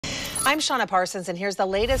I'm Shauna Parsons, and here's the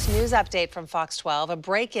latest news update from Fox 12. A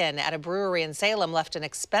break-in at a brewery in Salem left an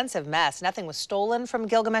expensive mess. Nothing was stolen from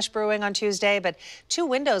Gilgamesh Brewing on Tuesday, but 2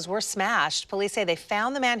 windows were smashed. Police say they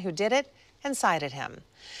found the man who did it and cited him.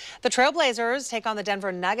 The Trailblazers take on the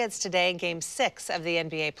Denver Nuggets today in Game 6 of the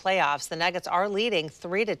NBA playoffs. The Nuggets are leading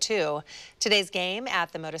 3-2. Today's game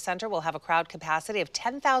at the Moda Center will have a crowd capacity of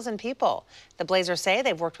 10,000 people. The Blazers say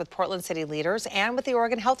they've worked with Portland city leaders and with the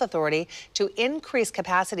Oregon Health Authority to increase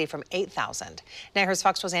capacity from 8,000. Now here's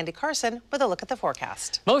Fox 12's Andy Carson with a look at the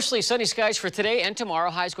forecast. Mostly sunny skies for today and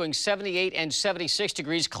tomorrow. Highs going 78 and 76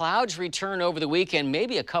 degrees. Clouds return over the weekend.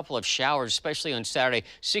 Maybe a couple of showers, especially on Saturday.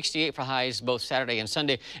 68 for highs both Saturday and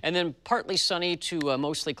Sunday. And then partly sunny to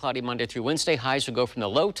mostly cloudy Monday through Wednesday. Highs will go from the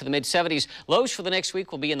low to the mid-70s. Lows for the next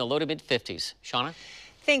week will be in the low to mid-50s. Shauna?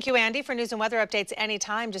 Thank you, Andy. For news and weather updates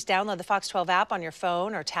anytime, just download the Fox 12 app on your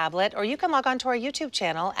phone or tablet, or you can log on to our YouTube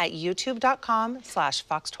channel at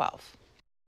youtube.com/Fox12.